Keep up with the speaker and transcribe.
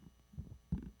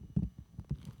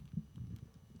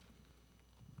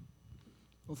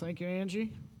Well, thank you,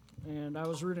 Angie. And I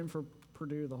was rooting for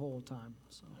Purdue the whole time.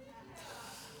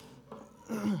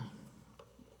 So,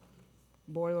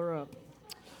 boiler up.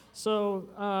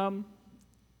 So,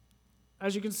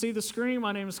 as you can see the screen,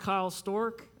 my name is Kyle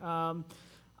Stork. I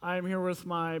am here with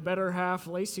my better half,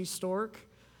 Lacey Stork.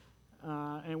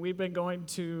 And we've been going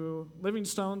to Living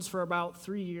Stones for about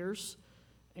 3 years.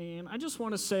 And I just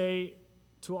want to say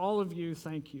to all of you,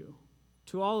 thank you.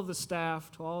 To all of the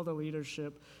staff, to all of the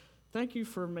leadership, thank you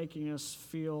for making us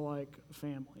feel like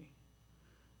family.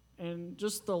 And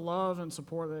just the love and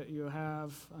support that you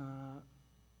have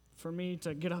for me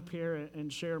to get up here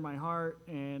and share my heart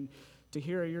and to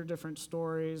hear your different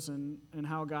stories and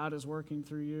how God is working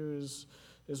through you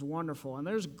is wonderful. And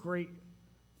there's great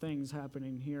things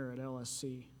happening here at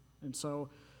LSC. And so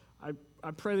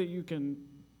I pray that you can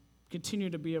continue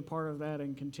to be a part of that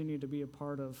and continue to be a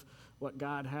part of what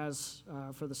God has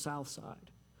for the South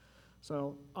Side.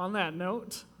 So on that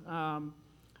note, I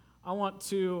want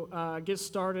to get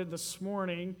started this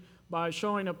morning by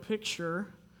showing a picture.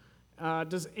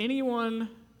 Does anyone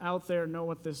out there know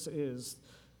what this is?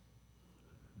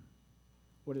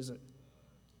 What is it?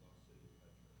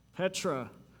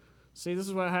 Petra. See, this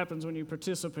is what happens when you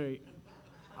participate.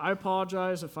 I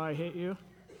apologize if I hit you.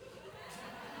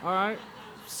 All right?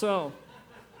 So.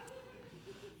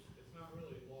 It's not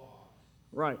really law.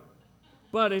 Right.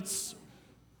 But it's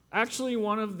actually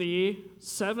one of the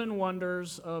 7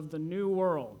 wonders of the New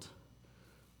World.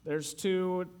 There's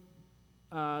two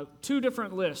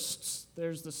different lists.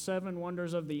 There's the 7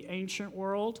 wonders of the ancient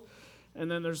world,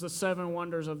 and then there's the 7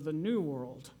 wonders of the New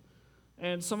World.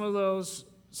 And some of those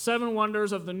 7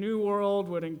 wonders of the New World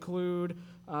would include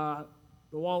the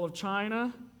Wall of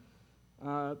China,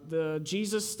 the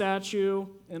Jesus statue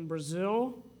in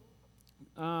Brazil,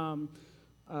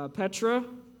 Petra,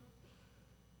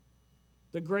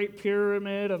 the Great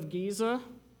Pyramid of Giza,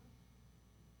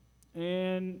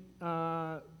 and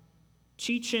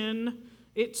Chichen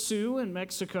Itza in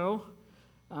Mexico.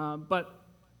 But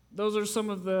those are some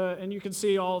of the, and you can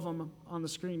see all of them on the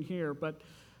screen here, but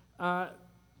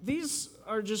these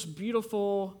are just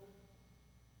beautiful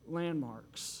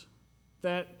landmarks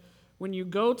that when you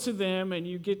go to them and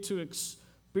you get to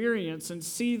experience and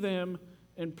see them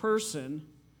in person,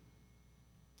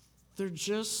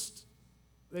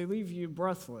 they leave you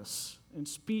breathless and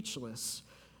speechless.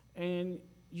 And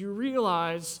you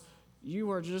realize you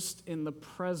are just in the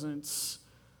presence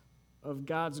of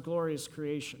God's glorious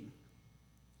creation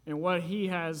and what He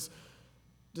has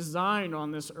designed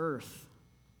on this earth.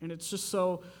 And it's just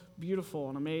so beautiful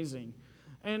and amazing.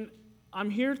 And I'm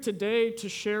here today to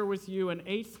share with you an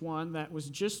 8th one that was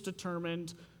just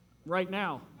determined right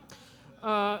now.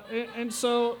 And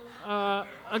so,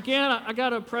 again, I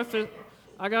got to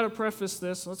preface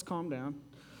this. Let's calm down.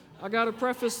 I got to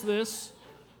preface this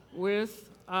with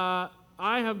I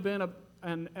have been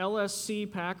an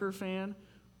LSC Packer fan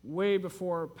way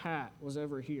before Pat was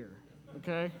ever here.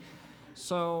 Okay,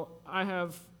 so I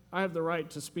have the right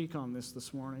to speak on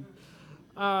this morning.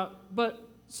 But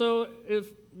so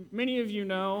if many of you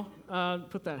know,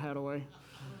 put that hat away.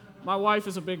 My wife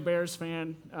is a big Bears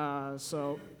fan,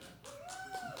 so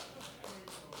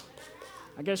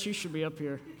I guess you should be up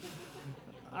here.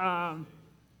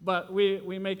 But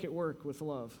we make it work with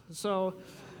love. So,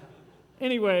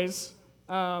 anyways,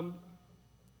 Lambeau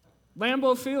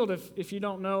Field, if you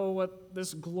don't know what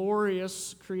this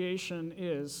glorious creation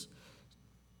is,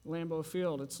 Lambeau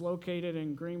Field, it's located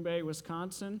in Green Bay,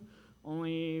 Wisconsin,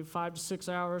 only 5 to 6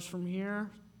 hours from here.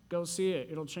 Go see it.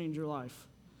 It'll change your life.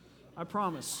 I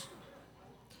promise.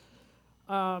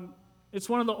 It's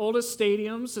one of the oldest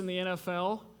stadiums in the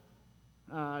NFL.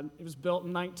 It was built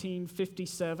in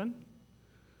 1957.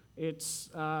 It's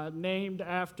named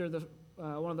after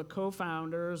one of the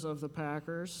co-founders of the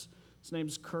Packers. His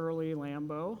name's Curly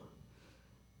Lambeau.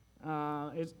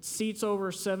 It seats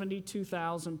over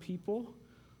 72,000 people.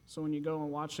 So when you go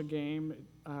and watch a game,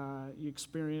 you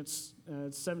experience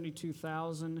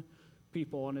 72,000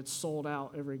 people, and it's sold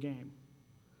out every game.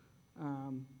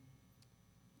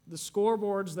 The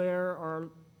scoreboards there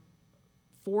are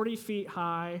 40 feet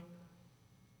high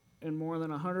and more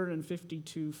than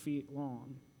 152 feet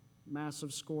long. Massive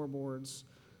scoreboards.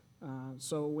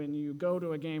 So when you go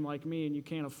to a game like me and you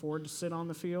can't afford to sit on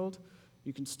the field,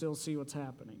 you can still see what's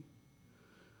happening.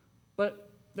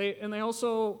 But they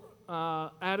also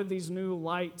added these new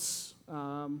lights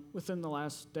within the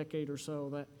last decade or so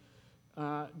that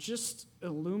just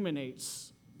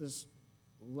illuminates this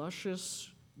luscious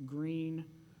green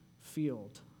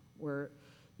field where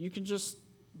you can just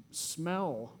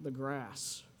smell the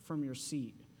grass from your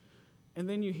seat. And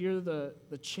then you hear the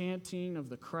chanting of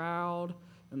the crowd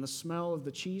and the smell of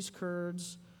the cheese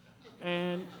curds,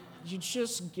 and you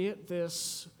just get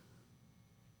this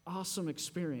awesome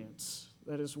experience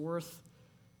that is worth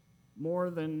more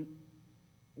than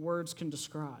words can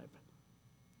describe.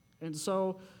 And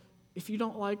so, if you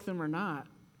don't like them or not,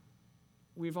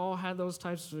 we've all had those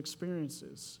types of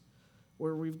experiences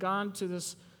where we've gone to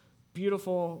this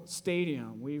beautiful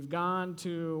stadium, we've gone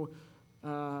to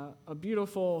a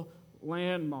beautiful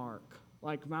landmark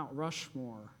like Mount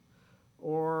Rushmore,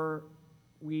 or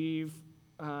we've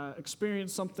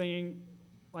experienced something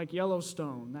like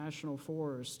Yellowstone National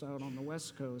Forest out on the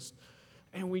West Coast,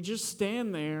 and we just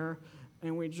stand there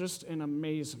and we're just in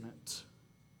amazement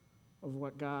of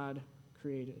what God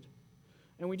created.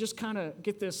 And we just kind of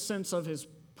get this sense of his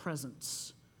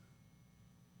presence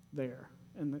there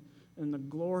and the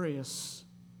glorious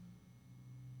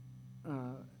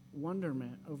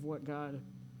wonderment of what God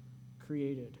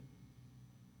created.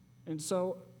 And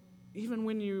so even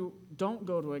when you don't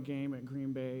go to a game at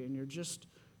Green Bay and you're just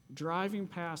driving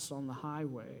past on the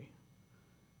highway,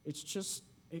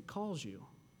 it calls you.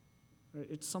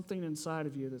 It's something inside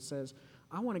of you that says,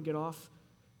 I want to get off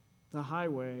the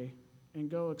highway and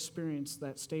go experience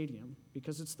that stadium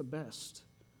because it's the best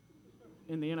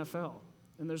in the NFL.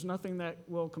 And there's nothing that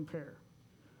will compare.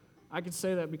 I could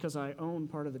say that because I own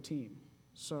part of the team.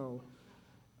 So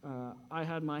I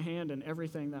had my hand in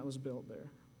everything that was built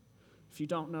there. If you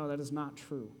don't know, that is not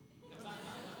true.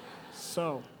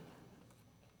 So,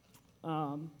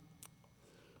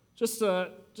 just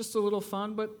a little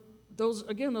fun, but those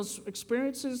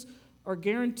experiences are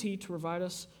guaranteed to provide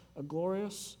us a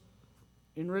glorious,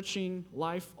 enriching,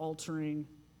 life-altering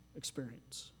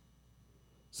experience.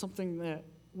 Something that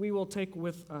we will take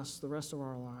with us the rest of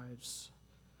our lives,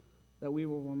 that we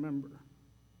will remember.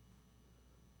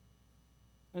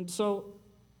 And so,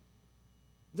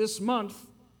 this month,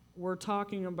 we're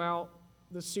talking about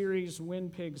the series When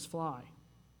Pigs Fly.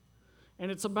 And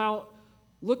it's about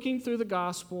looking through the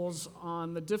Gospels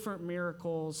on the different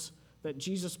miracles that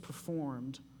Jesus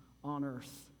performed on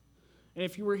earth. And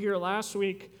if you were here last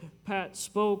week, Pat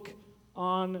spoke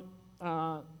on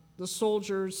the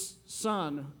soldier's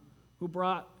son who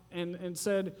brought and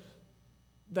said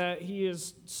that he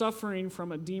is suffering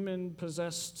from a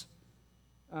demon-possessed,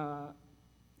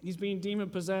 he's being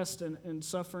demon-possessed and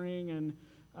suffering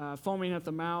and foaming at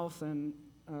the mouth and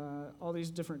all these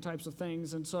different types of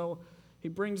things. And so he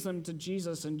brings them to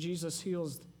Jesus, and Jesus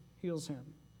heals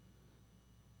him.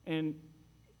 And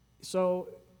so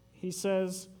he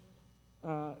says,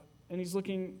 and he's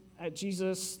looking at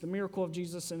Jesus, the miracle of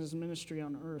Jesus and his ministry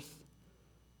on earth.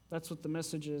 That's what the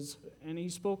message is. And he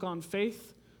spoke on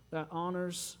faith that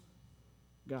honors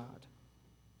God.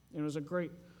 And it was a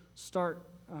great start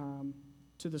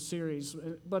to the series.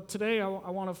 But today I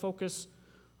want to focus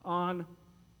on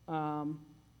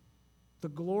the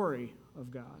glory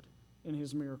of God in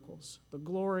his miracles. The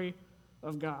glory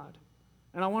of God.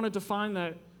 And I want to define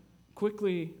that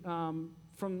quickly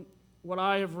from what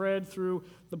I have read through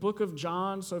the book of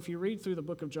John. So if you read through the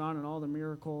book of John and all the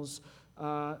miracles,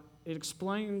 it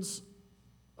explains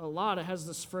a lot. It has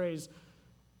this phrase,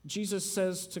 Jesus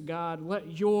says to God,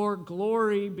 "Let your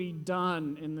glory be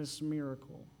done in this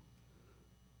miracle."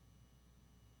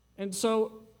 And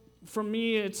so for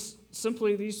me, it's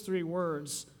simply these three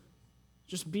words,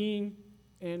 just being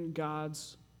in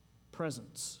God's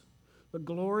presence. The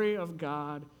glory of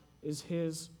God is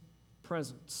his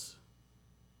presence.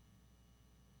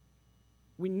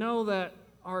 We know that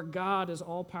our God is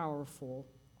all-powerful,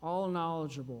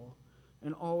 all-knowledgeable,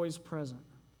 and always present.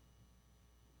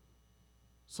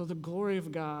 So the glory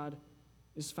of God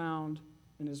is found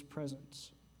in his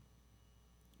presence.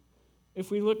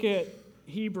 If we look at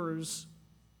Hebrews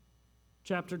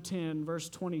chapter 10, verse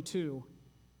 22,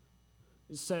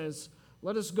 it says,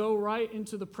 "Let us go right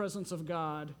into the presence of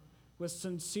God with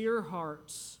sincere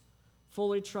hearts,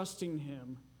 fully trusting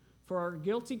him. For our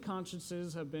guilty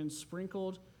consciences have been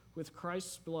sprinkled with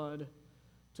Christ's blood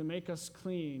to make us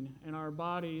clean, and our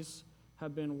bodies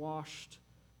have been washed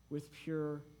with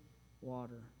pure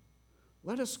water."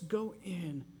 Let us go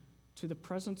in to the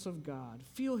presence of God,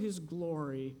 feel his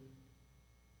glory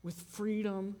with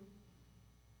freedom,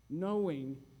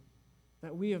 knowing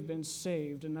that we have been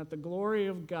saved and that the glory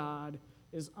of God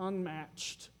is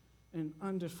unmatched and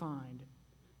undefined.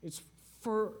 It's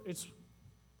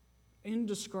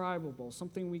indescribable,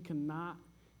 something we cannot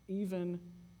even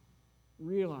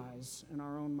realize in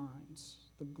our own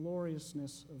minds, the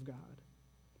gloriousness of God.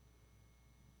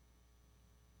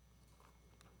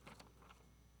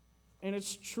 And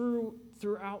it's true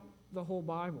throughout the whole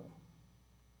Bible.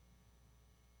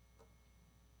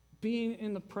 Being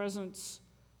in the presence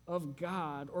of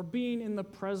God or being in the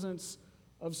presence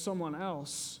of someone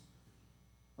else.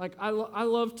 Like, I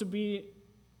love to be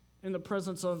in the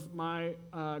presence of my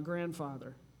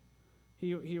grandfather.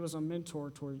 He was a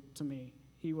mentor to me.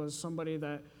 He was somebody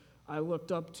that I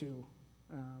looked up to,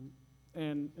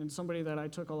 and somebody that I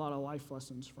took a lot of life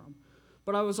lessons from.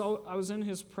 But I was in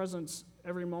his presence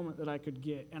every moment that I could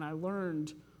get, and I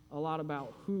learned a lot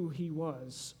about who he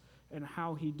was and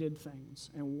how he did things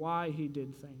and why he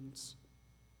did things.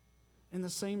 And the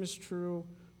same is true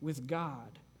with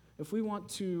God. If we want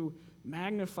to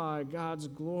magnify God's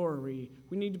glory,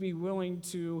 we need to be willing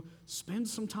to spend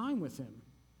some time with him.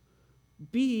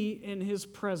 Be in his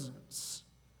presence,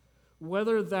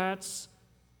 whether that's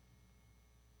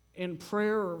in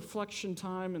prayer or reflection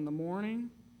time in the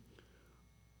morning,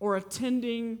 or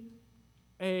attending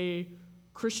a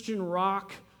Christian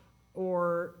rock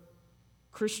or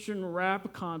Christian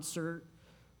rap concert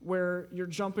where you're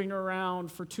jumping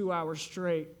around for 2 hours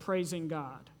straight praising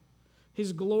God.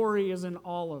 His glory is in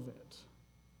all of it.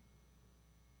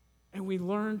 And we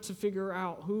learn to figure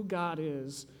out who God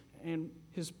is and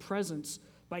his presence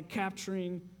by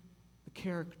capturing the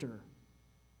character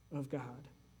of God.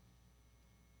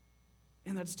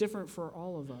 And that's different for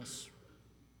all of us.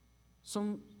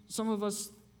 Some of us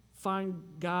find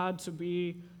God to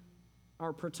be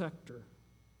our protector.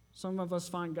 Some of us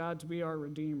find God to be our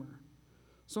redeemer.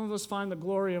 Some of us find the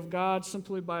glory of God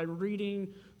simply by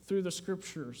reading through the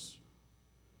scriptures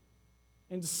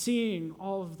and seeing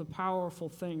all of the powerful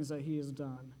things that he has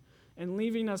done and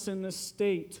leaving us in this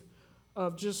state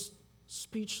of just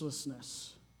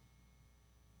speechlessness.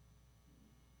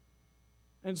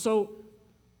 And so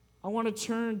I want to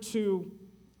turn to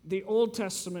the Old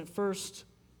Testament first.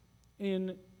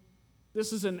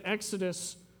 This is in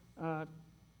Exodus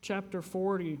chapter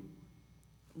 40,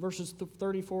 verses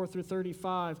 34 through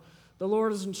 35. The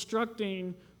Lord is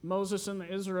instructing Moses and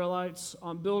the Israelites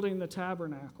on building the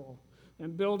tabernacle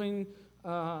and building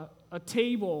a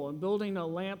table and building a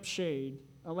lampstand,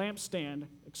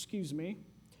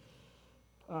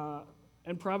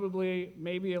 and probably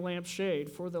maybe a lampshade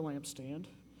for the lampstand.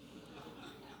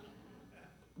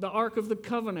 The Ark of the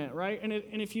Covenant, right? And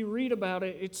if you read about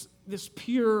it, it's this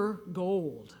pure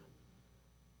gold,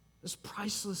 this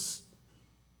priceless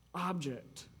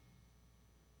object.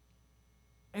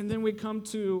 And then we come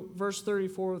to verse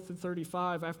 34 through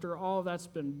 35, after all that's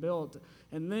been built.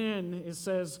 And then it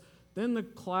says, then the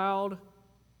cloud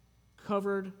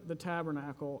covered the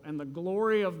tabernacle, and the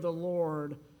glory of the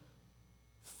Lord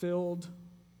filled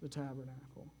the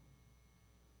tabernacle.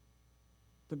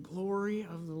 The glory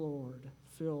of the Lord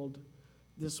filled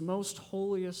this most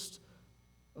holiest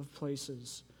of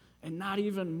places, and not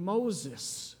even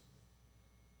Moses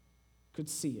could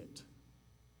see it.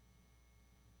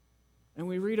 And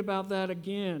we read about that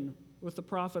again with the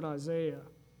prophet Isaiah,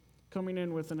 coming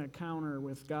in with an encounter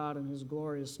with God and his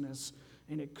gloriousness,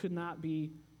 and it could not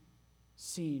be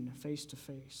seen face to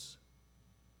face.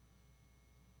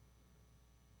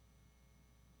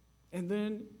 And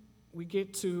then we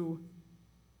get to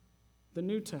the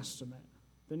New Testament,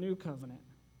 the New Covenant,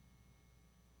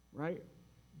 right?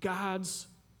 God's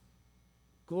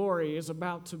glory is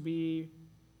about to be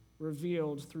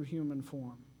revealed through human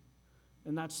form,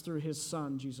 and that's through his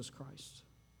Son, Jesus Christ.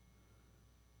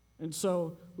 And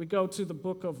so we go to the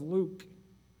book of Luke,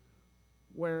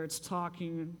 where it's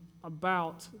talking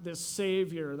about this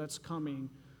Savior that's coming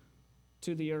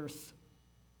to the earth.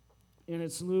 And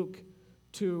it's Luke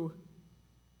 2,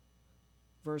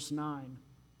 verse 9. It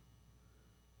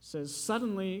says,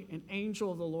 suddenly an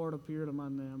angel of the Lord appeared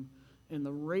among them, and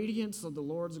the radiance of the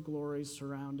Lord's glory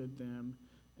surrounded them,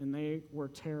 and they were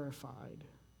terrified.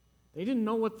 They didn't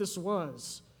know what this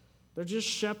was. They're just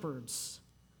shepherds,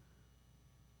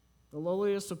 the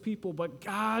lowliest of people, but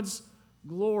God's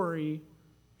glory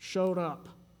showed up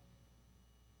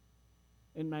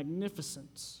in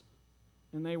magnificence,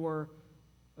 and they were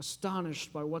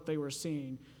astonished by what they were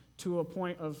seeing to a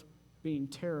point of being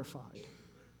terrified.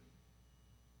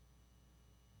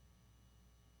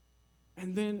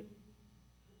 And then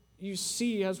you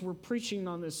see, as we're preaching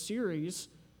on this series,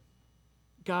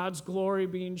 God's glory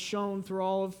being shown through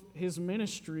all of his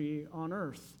ministry on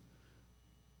earth.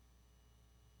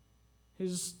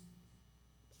 His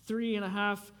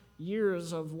 3.5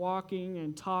 years of walking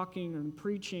and talking and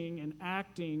preaching and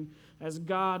acting as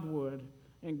God would,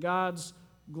 and God's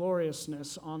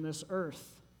gloriousness on this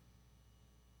earth.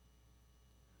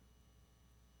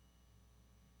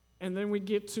 And then we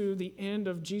get to the end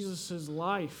of Jesus'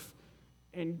 life,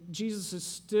 and Jesus is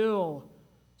still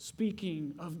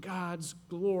speaking of God's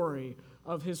glory,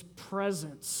 of his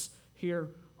presence here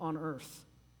on earth.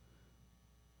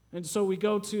 And so we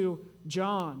go to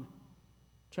John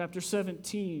chapter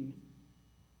 17,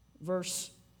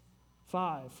 verse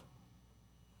 5.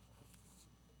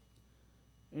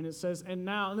 And it says, and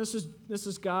now, and this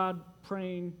is God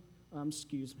praying,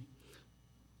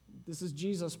 This is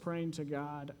Jesus praying to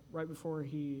God right before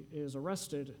he is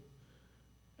arrested.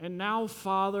 And now,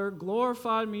 Father,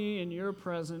 glorify me in your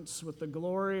presence with the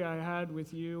glory I had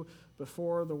with you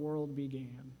before the world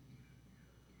began.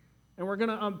 And we're going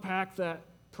to unpack that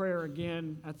prayer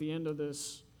again at the end of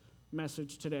this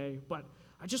message today. But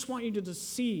I just want you to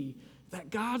see that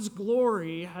God's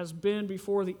glory has been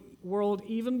before the world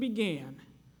even began.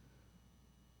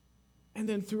 And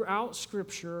then throughout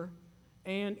Scripture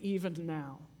and even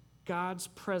now, God's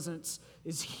presence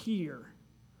is here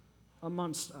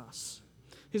amongst us.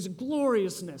 His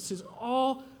gloriousness, his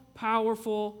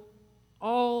all-powerful,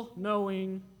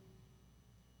 all-knowing,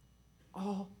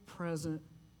 all-present,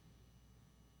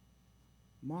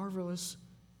 marvelous,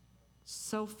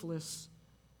 selfless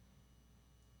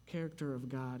character of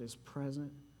God is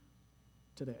present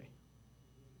today.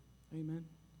 Amen.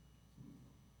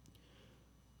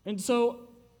 And so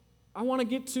I want to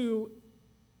get to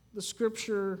the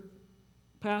scripture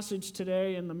passage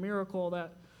today and the miracle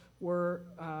that we're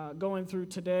going through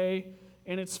today,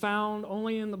 and it's found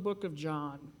only in the book of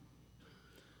John.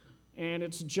 And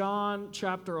it's John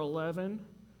chapter 11,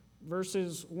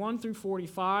 verses 1 through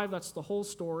 45. That's the whole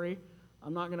story.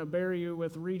 I'm not going to bear you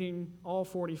with reading all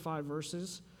 45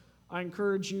 verses. I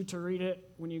encourage you to read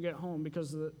it when you get home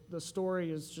because the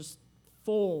story is just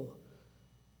full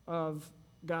of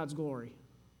God's glory.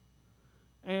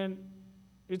 And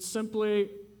it's simply,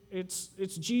 it's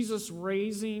Jesus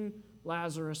raising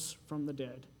Lazarus from the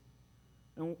dead.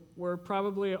 And we're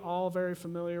probably all very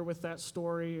familiar with that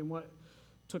story and what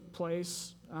took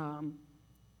place.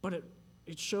 But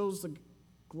it shows the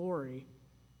glory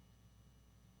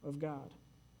of God.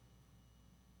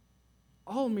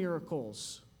 All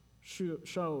miracles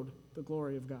showed the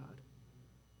glory of God.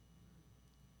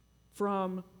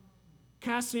 From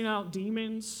casting out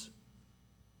demons,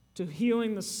 to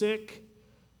healing the sick,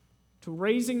 to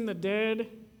raising the dead,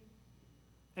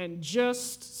 and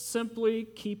just simply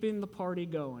keeping the party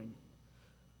going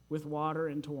with water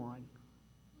into wine.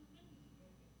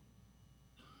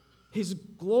 His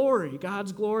glory,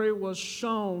 God's glory, was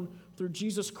shown through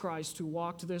Jesus Christ who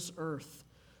walked this earth.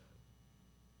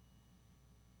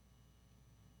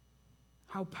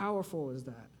 How powerful is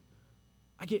that?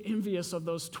 I get envious of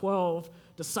those 12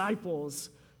 disciples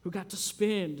who got to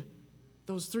spend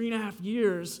those 3.5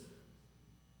 years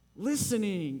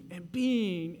listening and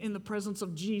being in the presence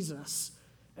of Jesus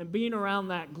and being around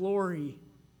that glory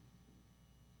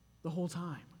the whole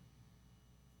time.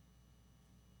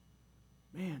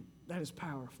 Man, that is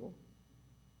powerful.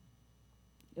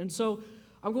 And so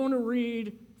I'm going to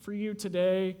read for you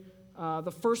today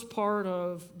the first part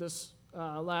of this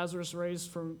Lazarus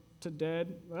raised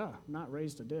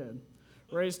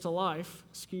raised to life,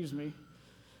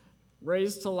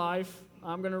 raised to life.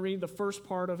 I'm going to read the first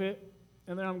part of it,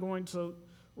 and then I'm going to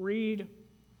read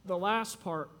the last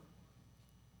part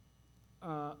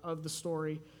of the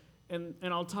story, and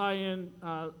I'll tie in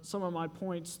some of my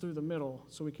points through the middle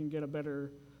so we can get a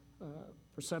better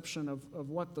perception of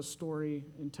what the story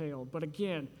entailed. But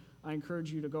again, I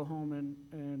encourage you to go home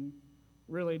and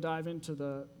really dive into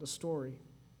the story.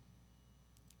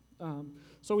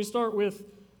 So we start with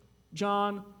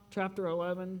John chapter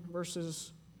 11,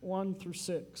 verses 1 through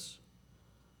 6.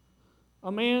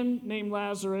 A man named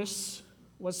Lazarus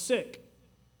was sick.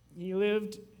 He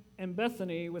lived in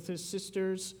Bethany with his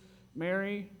sisters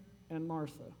Mary and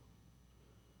Martha.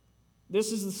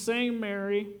 This is the same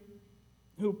Mary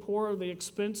who poured the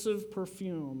expensive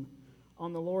perfume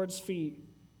on the Lord's feet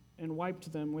and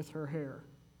wiped them with her hair.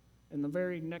 In the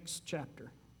very next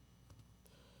chapter.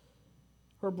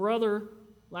 Her brother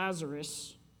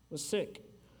Lazarus was sick.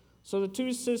 So the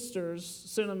two sisters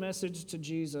sent a message to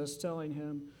Jesus telling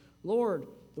him, "Lord,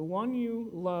 the one you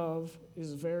love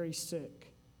is very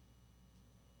sick."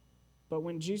 But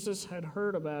when Jesus had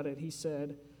heard about it, he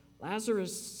said,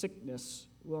 "Lazarus' sickness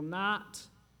will not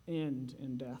end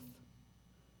in death.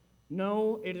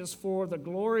 No, it is for the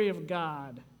glory of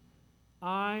God.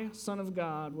 I, Son of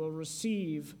God, will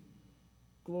receive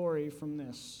glory from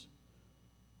this."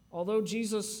 Although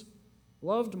Jesus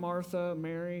loved Martha,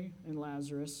 Mary, and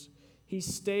Lazarus, he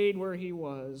stayed where he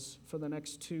was for the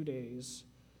next 2 days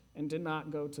and did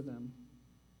not go to them.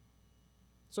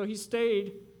 So he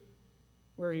stayed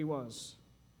where he was.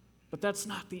 But that's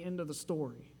not the end of the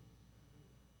story.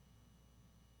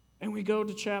 And we go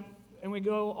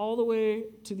all the way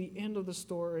to the end of the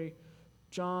story,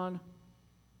 John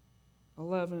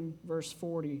 11, verse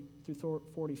 40 through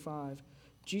 45,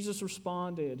 Jesus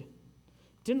responded,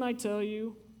 "Didn't I tell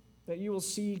you that you will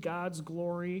see God's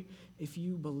glory if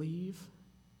you believe?"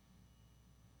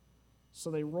 So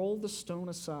they rolled the stone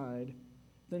aside.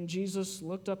 Then Jesus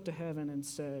looked up to heaven and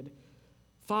said,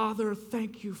 "Father,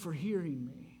 thank you for hearing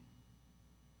me.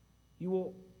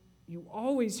 You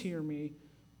always hear me,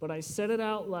 but I said it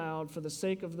out loud for the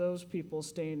sake of those people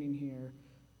standing here,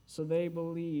 so they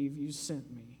believe you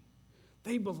sent me."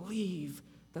 They believe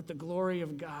that the glory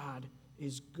of God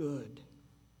is good.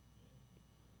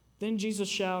 Then Jesus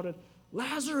shouted,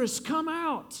 "Lazarus, come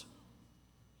out!"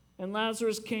 And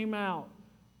Lazarus came out,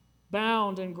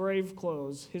 bound in grave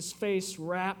clothes, his face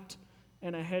wrapped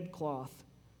in a headcloth.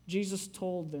 Jesus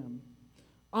told them,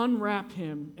 "Unwrap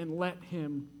him and let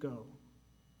him go."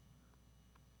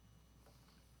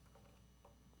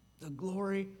 The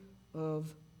glory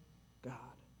of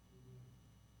God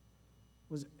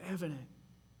was evident,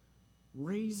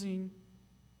 raising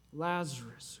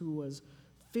Lazarus, who was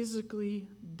physically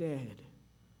dead,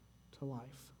 to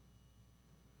life.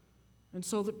 And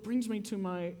so that brings me to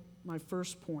my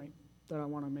first point that I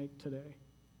want to make today.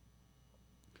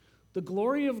 The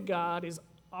glory of God is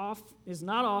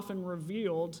not often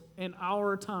revealed in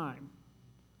our time.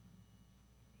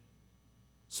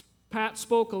 Pat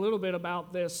spoke a little bit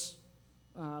about this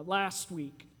last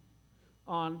week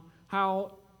on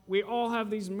how we all have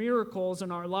these miracles in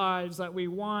our lives that we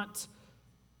want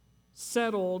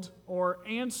settled or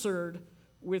answered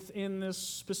within this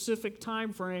specific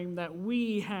time frame that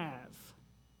we have.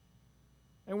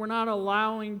 And we're not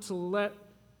allowing to let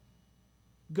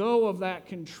go of that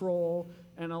control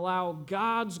and allow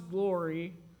God's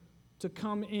glory to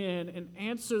come in and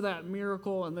answer that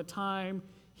miracle in the time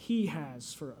He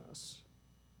has for us.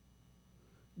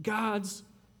 God's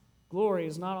glory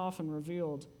is not often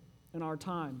revealed in our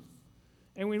time.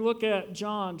 And we look at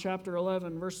John chapter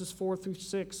 11, verses 4 through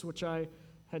 6, which I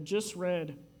had just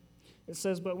read. It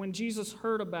says, "But when Jesus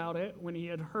heard about it, when he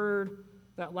had heard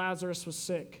that Lazarus was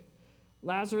sick,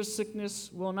 Lazarus'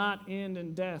 sickness will not end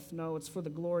in death. No, it's for the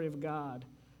glory of God.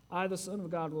 I, the Son of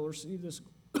God, will receive this,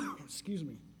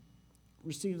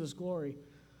 receive this glory."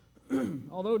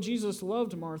 Although Jesus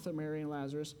loved Martha, Mary, and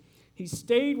Lazarus, he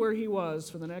stayed where he was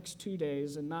for the next 2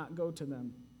 days and not go to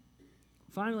them.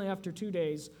 Finally, after 2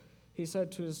 days, he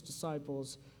said to his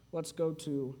disciples, "Let's go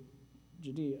to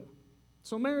Judea."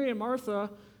 So Mary and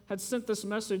Martha had sent this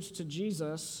message to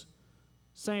Jesus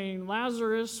saying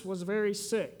Lazarus was very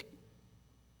sick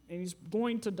and he's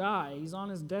going to die. He's on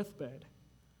his deathbed.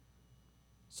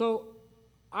 So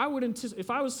I would anticipate, if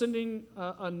I was sending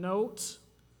a note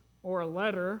or a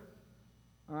letter,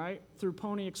 all right, through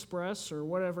Pony Express or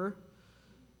whatever,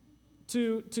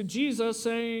 to Jesus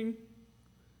saying,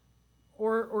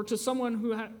 or to someone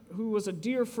who was a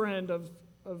dear friend of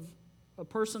a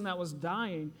person that was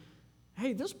dying,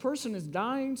 "Hey, this person is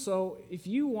dying, so if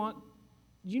you want,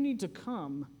 you need to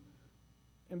come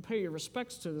and pay your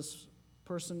respects to this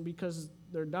person because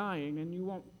they're dying, and you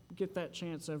won't get that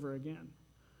chance ever again."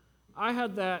 I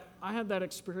had that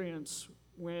experience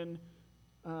when,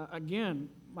 again,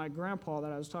 my grandpa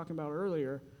that I was talking about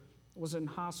earlier was in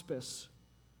hospice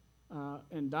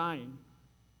and dying.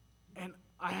 And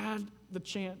I had the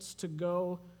chance to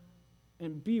go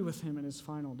and be with him in his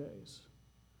final days.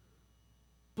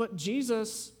 But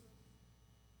Jesus,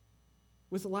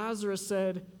 with Lazarus,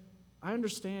 said, "I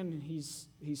understand he's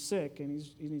sick and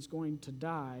he's going to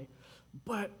die,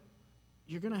 but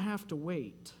you're going to have to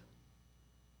wait.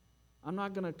 I'm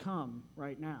not going to come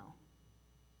right now.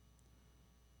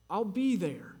 I'll be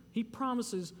there." He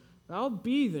promises that I'll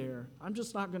be there. I'm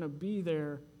just not going to be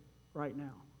there right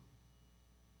now.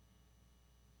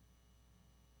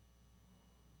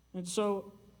 And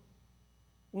so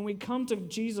when we come to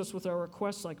Jesus with our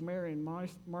requests like Mary and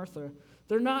Martha,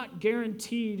 they're not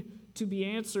guaranteed to be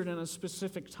answered in a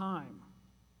specific time.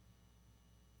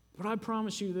 But I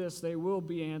promise you this, they will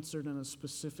be answered in a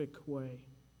specific way.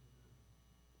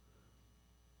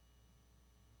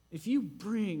 If you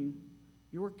bring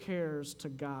your cares to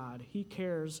God, He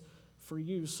cares for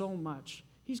you so much,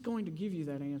 He's going to give you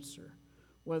that answer.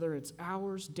 Whether it's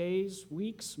hours, days,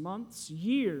 weeks, months,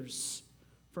 years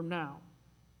from now,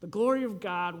 the glory of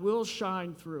God will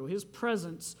shine through. His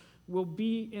presence will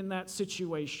be in that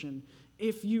situation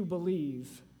if you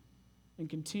believe and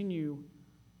continue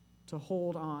to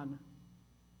hold on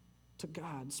to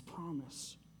God's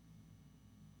promise.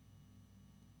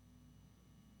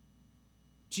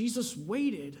 Jesus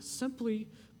waited simply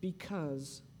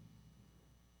because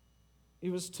it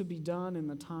was to be done in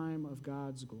the time of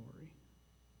God's glory.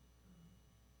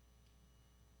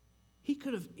 He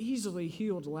could have easily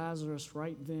healed Lazarus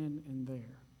right then and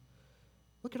there.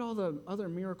 Look at all the other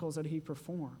miracles that he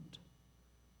performed.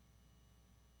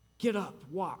 Get up,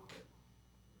 walk.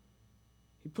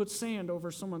 He put sand over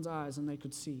someone's eyes and they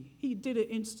could see. He did it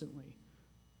instantly.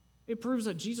 It proves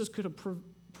that Jesus could have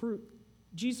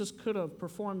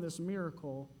performed this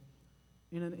miracle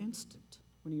in an instant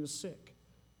when he was sick.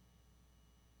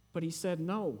 But he said,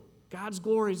 no, God's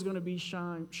glory is going to be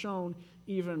shown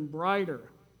even brighter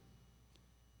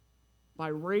by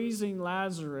raising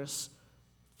Lazarus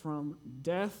from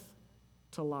death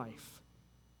to life.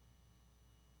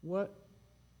 What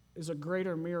is a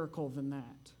greater miracle than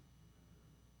that?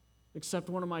 Except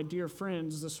one of my dear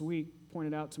friends this week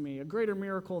pointed out to me, a greater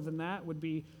miracle than that would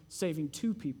be saving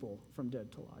 2 people from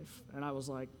dead to life. And I was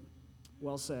like,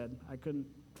 well said. I couldn't,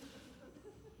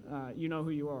 you know who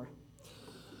you are.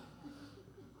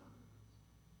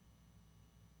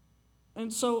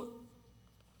 And so,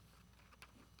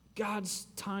 God's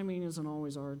timing isn't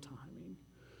always our timing.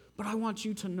 But I want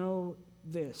you to know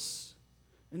this.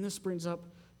 And this brings up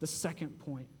the second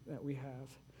point that we have.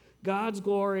 God's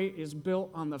glory is built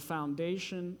on the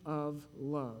foundation of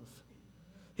love.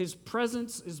 His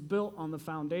presence is built on the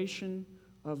foundation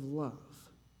of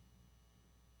love.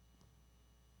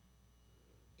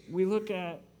 We look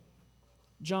at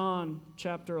John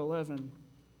chapter 11,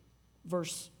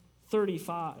 verse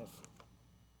 35.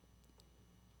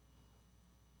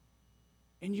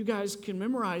 And you guys can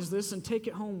memorize this and take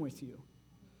it home with you.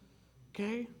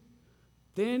 Okay?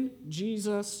 Then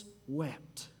Jesus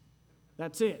wept.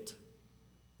 That's it.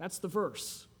 That's the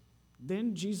verse.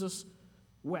 Then Jesus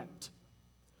wept.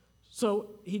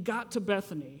 So he got to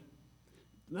Bethany.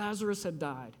 Lazarus had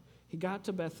died. He got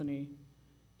to Bethany.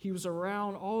 He was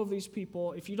around all of these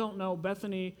people. If you don't know,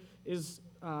 Bethany is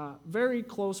very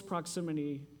close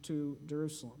proximity to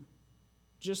Jerusalem,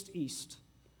 just east.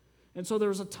 And so there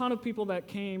was a ton of people that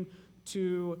came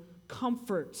to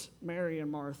comfort Mary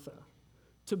and Martha,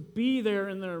 to be there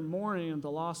in their mourning of the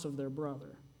loss of their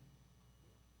brother.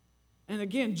 And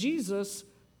again, Jesus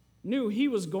knew he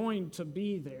was going to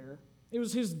be there. It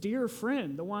was his dear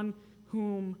friend, the one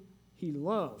whom he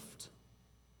loved.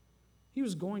 He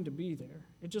was going to be there.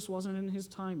 It just wasn't in his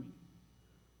timing.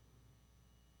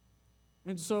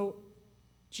 And so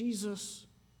Jesus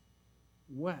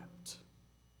wept.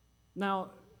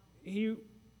 Now, he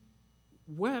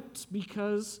wept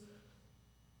because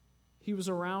he was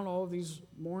around all of these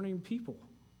mourning people.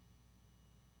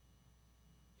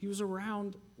 He was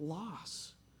around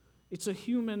loss. It's a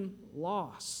human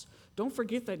loss. Don't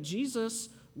forget that Jesus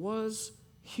was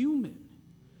human.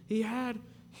 He had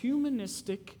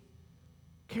humanistic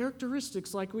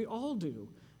characteristics like we all do.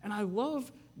 And I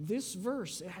love this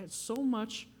verse. It has so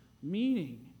much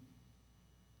meaning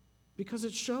because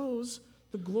it shows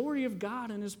the glory of God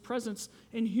and his presence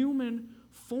in human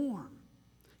form.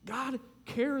 God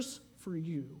cares for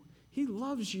you. He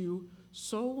loves you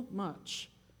so much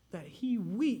that he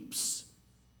weeps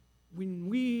when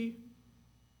we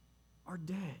are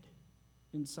dead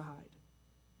inside.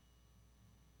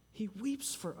 He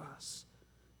weeps for us.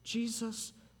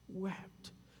 Jesus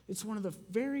wept. It's one of the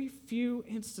very few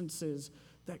instances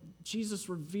that Jesus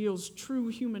reveals true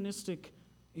humanistic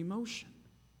emotion.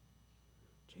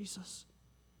 Jesus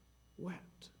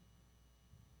wept.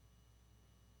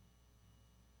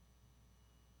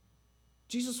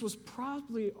 Jesus was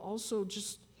probably also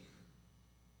just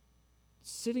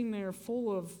sitting there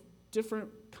full of different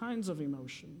kinds of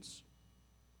emotions.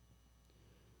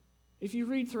 If you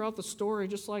read throughout the story,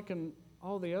 just like in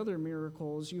all the other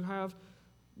miracles, you have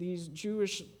these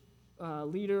Jewish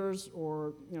leaders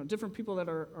or different people that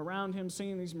are around him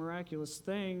singing these miraculous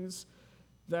things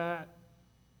that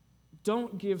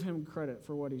don't give him credit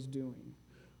for what he's doing,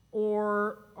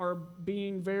 or are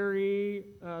being very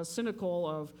cynical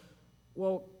of,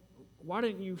 well, why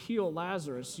didn't you heal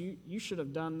Lazarus? You should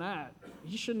have done that.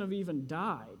 He shouldn't have even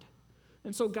died.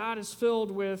 And so God is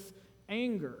filled with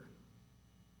anger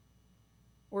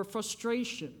or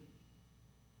frustration.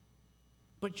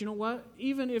 But you know what?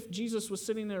 Even if Jesus was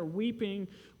sitting there weeping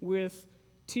with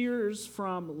tears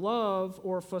from love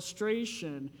or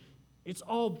frustration, it's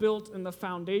all built in the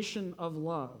foundation of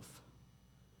love.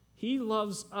 He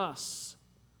loves us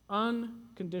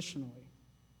unconditionally.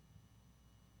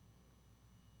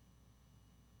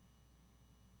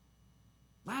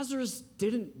 Lazarus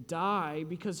didn't die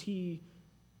because he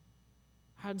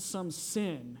had some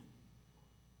sin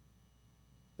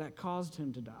that caused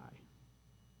him to die,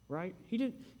 right?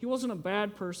 He wasn't a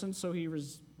bad person, so he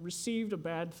received a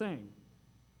bad thing.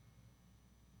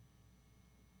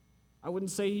 I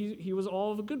wouldn't say he was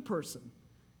all of a good person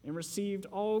and received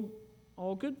all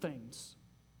good things.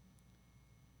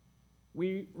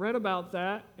 We read about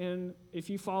that, and if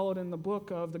you followed in the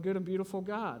book of The Good and Beautiful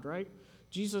God, right?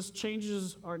 Jesus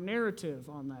changes our narrative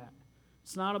on that.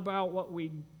 It's not about what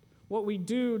we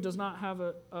do does not have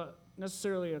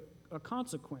necessarily a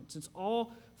consequence. It's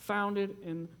all founded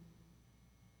in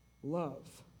love,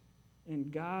 in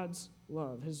God's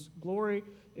love. His glory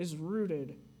is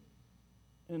rooted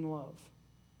in love.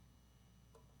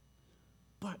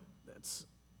 But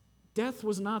death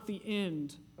was not the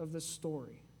end of this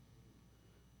story.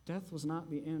 Death was not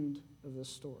the end of this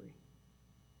story.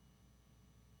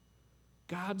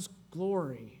 God's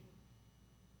glory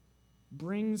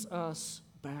brings us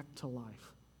back to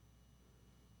life.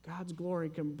 God's glory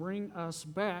can bring us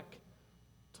back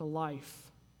to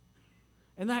life.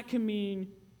 And that can mean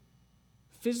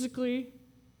physically,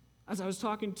 as I was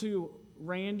talking to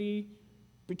Randy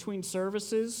between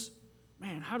services,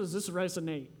 man, how does this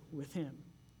resonate with him?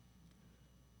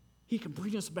 He can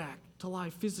bring us back to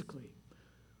life physically.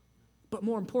 But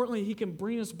more importantly, he can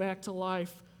bring us back to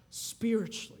life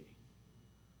spiritually.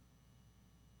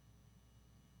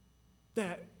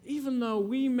 That even though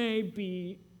we may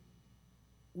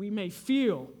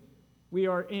feel we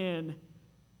are in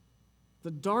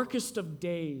the darkest of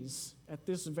days at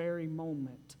this very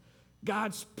moment,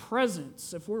 God's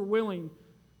presence, if we're willing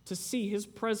to see his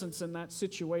presence in that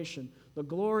situation, the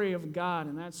glory of God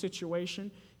in that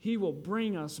situation, he will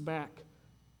bring us back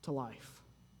to life.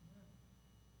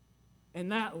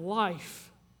 And that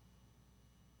life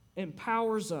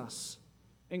empowers us,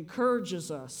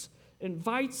 encourages us,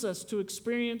 invites us to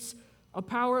experience a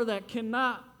power that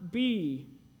cannot be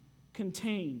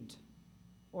contained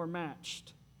or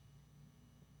matched.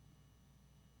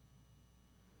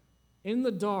 In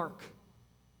the dark,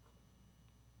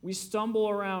 we stumble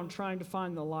around trying to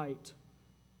find the light,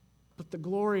 but the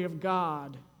glory of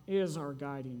God is our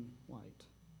guiding light.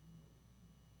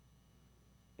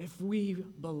 If we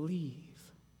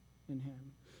believe in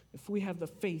him, if we have the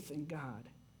faith in God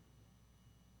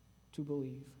to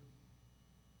believe,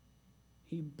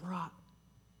 he brought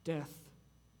death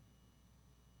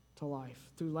to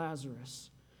life through Lazarus.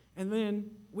 And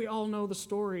then we all know the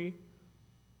story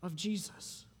of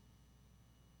Jesus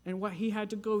and what he had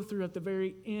to go through at the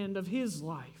very end of his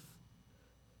life,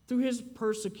 through his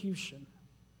persecution,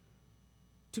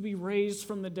 to be raised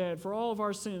from the dead for all of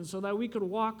our sins so that we could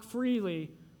walk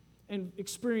freely and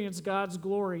experience God's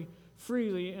glory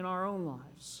freely in our own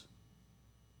lives.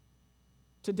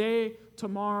 Today,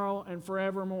 tomorrow, and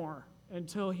forevermore,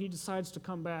 until he decides to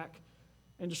come back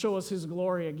and to show us his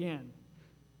glory again.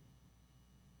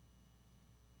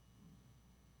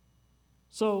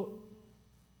 So,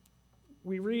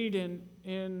 we read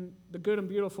in The Good and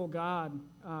Beautiful God,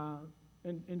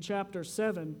 in chapter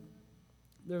 7,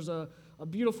 there's a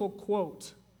beautiful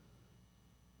quote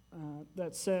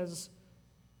that says,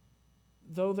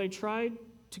 "Though they tried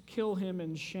to kill him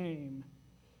in shame,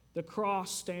 the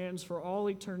cross stands for all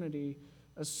eternity,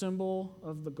 a symbol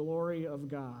of the glory of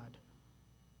God."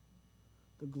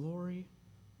 The glory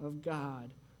of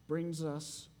God brings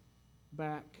us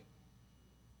back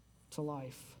to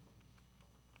life.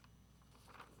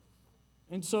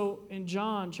 And so in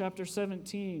John chapter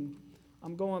 17,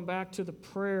 I'm going back to the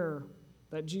prayer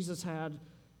that Jesus had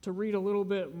to read a little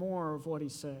bit more of what he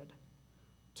said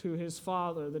to his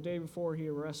Father the day before he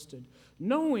arrested,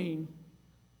 knowing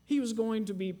he was going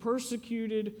to be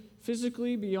persecuted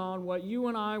physically beyond what you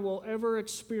and I will ever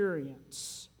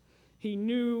experience. He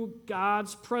knew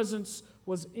God's presence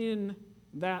was in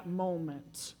that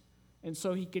moment. And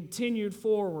so he continued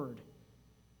forward,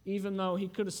 even though he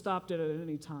could have stopped it at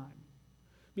any time.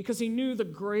 Because he knew the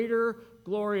greater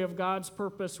glory of God's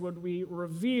purpose would be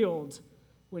revealed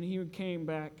when he came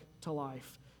back to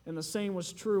life. And the same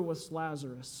was true with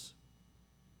Lazarus.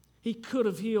 He could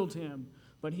have healed him,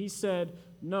 but he said,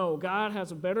 no, God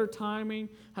has a better timing,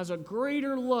 has a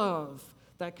greater love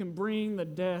that can bring the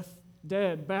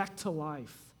dead back to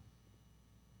life.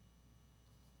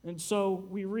 And so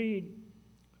we read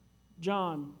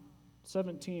John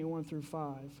 17, 1 through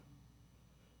 5.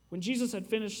 When Jesus had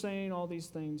finished saying all these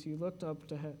things, he looked up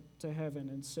to heaven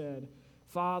and said,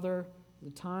 "Father, the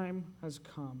time has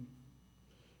come.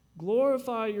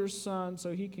 Glorify your Son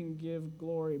so he can give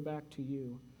glory back to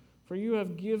you. For you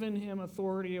have given him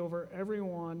authority over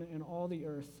everyone in all the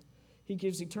earth. He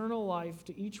gives eternal life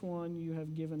to each one you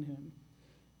have given him.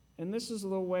 And this is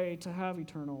the way to have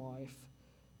eternal life,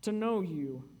 to know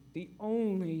you, the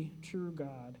only true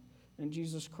God, and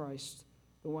Jesus Christ,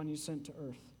 the one you sent to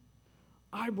earth.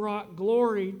 I brought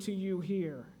glory to you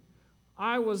here.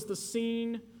 I was the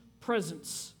seen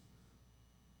presence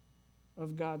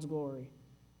of God's glory.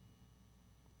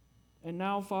 And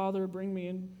now, Father, bring me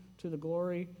into the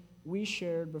glory we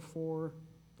shared before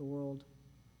the world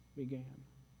began.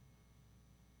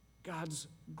 God's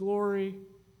glory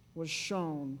was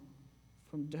shown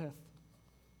from death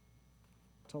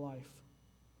to life.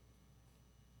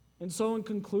 And so in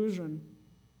conclusion,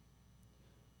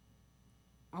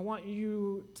 I want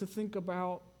you to think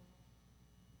about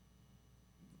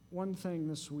one thing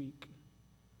this week.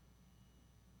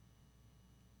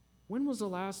 When was the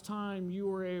last time you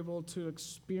were able to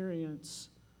experience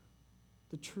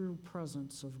the true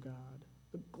presence of God,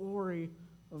 the glory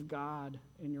of God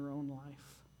in your own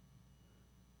life?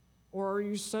 Or are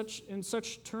you in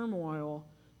such turmoil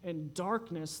and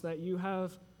darkness that you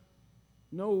have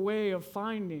no way of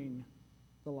finding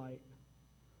the light?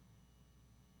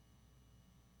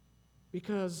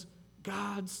 Because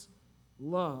God's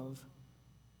love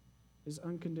is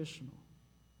unconditional.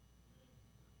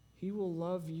 He will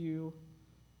love you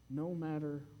no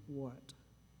matter what.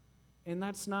 And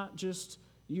that's not just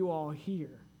you all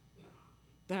here.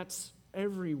 That's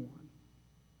everyone.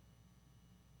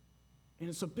 And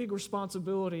it's a big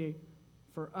responsibility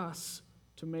for us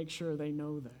to make sure they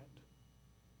know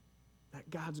that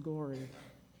God's glory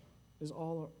is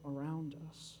all around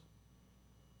us.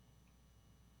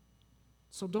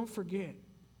 So don't forget,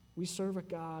 we serve a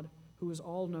God who is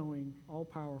all-knowing,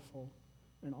 all-powerful,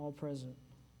 and all-present.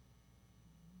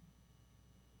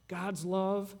 God's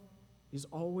love is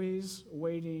always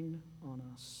waiting on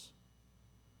us.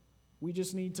 We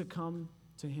just need to come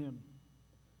to Him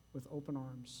with open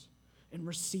arms and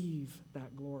receive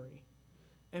that glory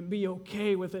and be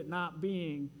okay with it not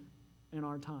being in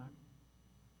our time.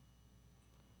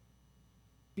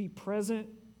 Be present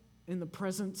in the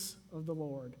presence of the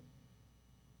Lord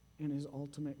in His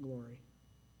ultimate glory.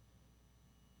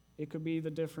 It could be the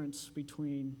difference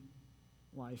between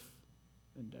life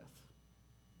and death.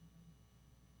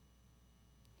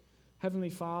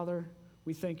 Heavenly Father,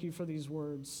 we thank you for these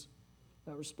words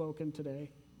that were spoken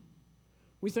today.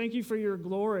 We thank you for your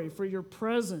glory, for your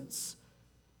presence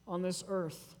on this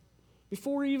earth.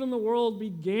 Before even the world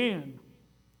began,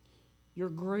 your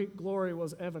great glory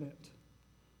was evident.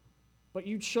 But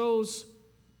you chose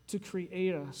to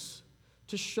create us,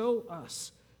 to show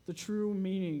us the true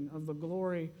meaning of the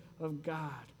glory of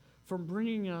God, from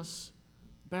bringing us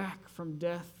back from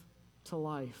death to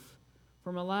life,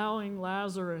 from allowing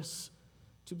Lazarus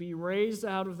to be raised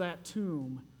out of that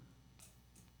tomb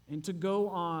and to go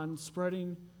on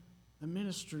spreading the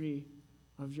ministry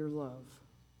of your love.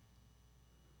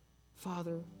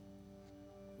 Father,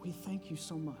 we thank you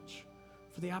so much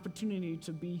for the opportunity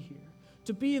to be here,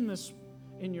 to be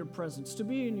in your presence, to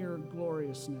be in your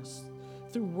gloriousness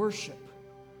through worship.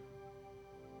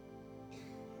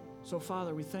 So,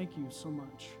 Father, we thank you so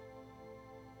much,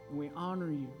 and we honor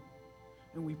you,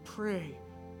 and we pray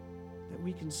that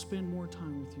we can spend more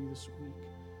time with you this week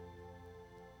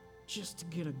just to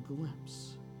get a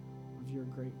glimpse of your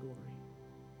great glory.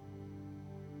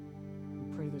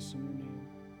 We pray this in your name.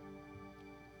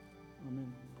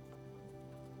 Amen.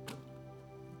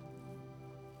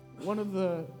 One of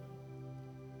the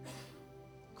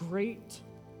great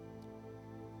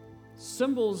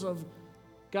symbols of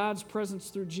God's presence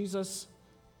through Jesus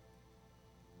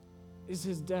is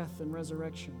his death and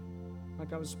resurrection,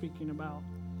 like I was speaking about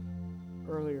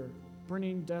earlier,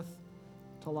 bringing death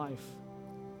to life.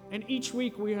 And each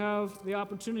week we have the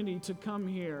opportunity to come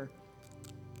here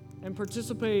and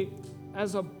participate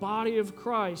as a body of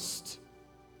Christ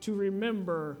to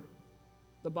remember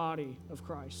the body of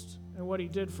Christ and what he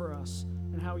did for us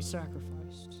and how he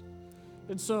sacrificed.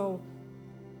 And so,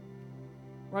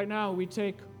 right now we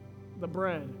take the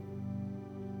bread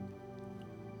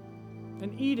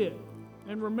and eat it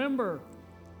and remember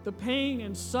the pain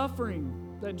and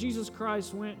suffering that Jesus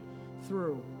Christ went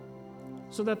through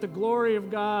so that the glory of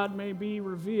God may be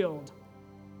revealed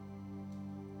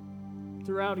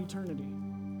throughout eternity.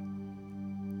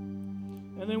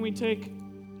 And then we take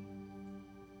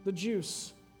the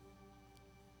juice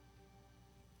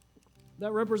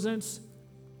that represents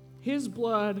his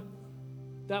blood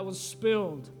that was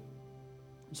spilled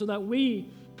so that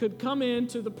we could come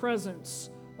into the presence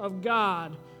of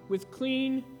God with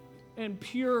clean and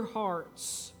pure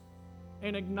hearts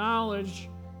and acknowledge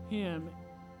him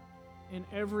in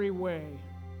every way.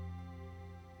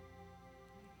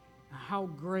 How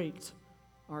great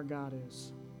our God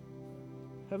is.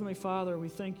 Heavenly Father, we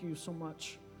thank you so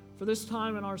much for this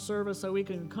time in our service that we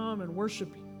can come and worship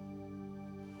you.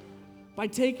 By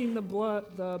taking the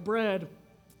bread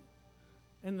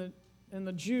and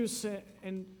the juice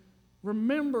and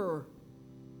remember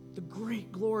the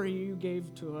great glory you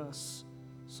gave to us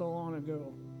so long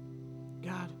ago.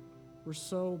 God, we're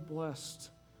so blessed.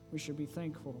 We should be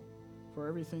thankful for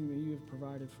everything that you have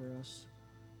provided for us.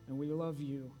 And we love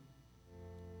you.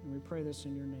 And we pray this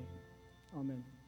in your name. Amen.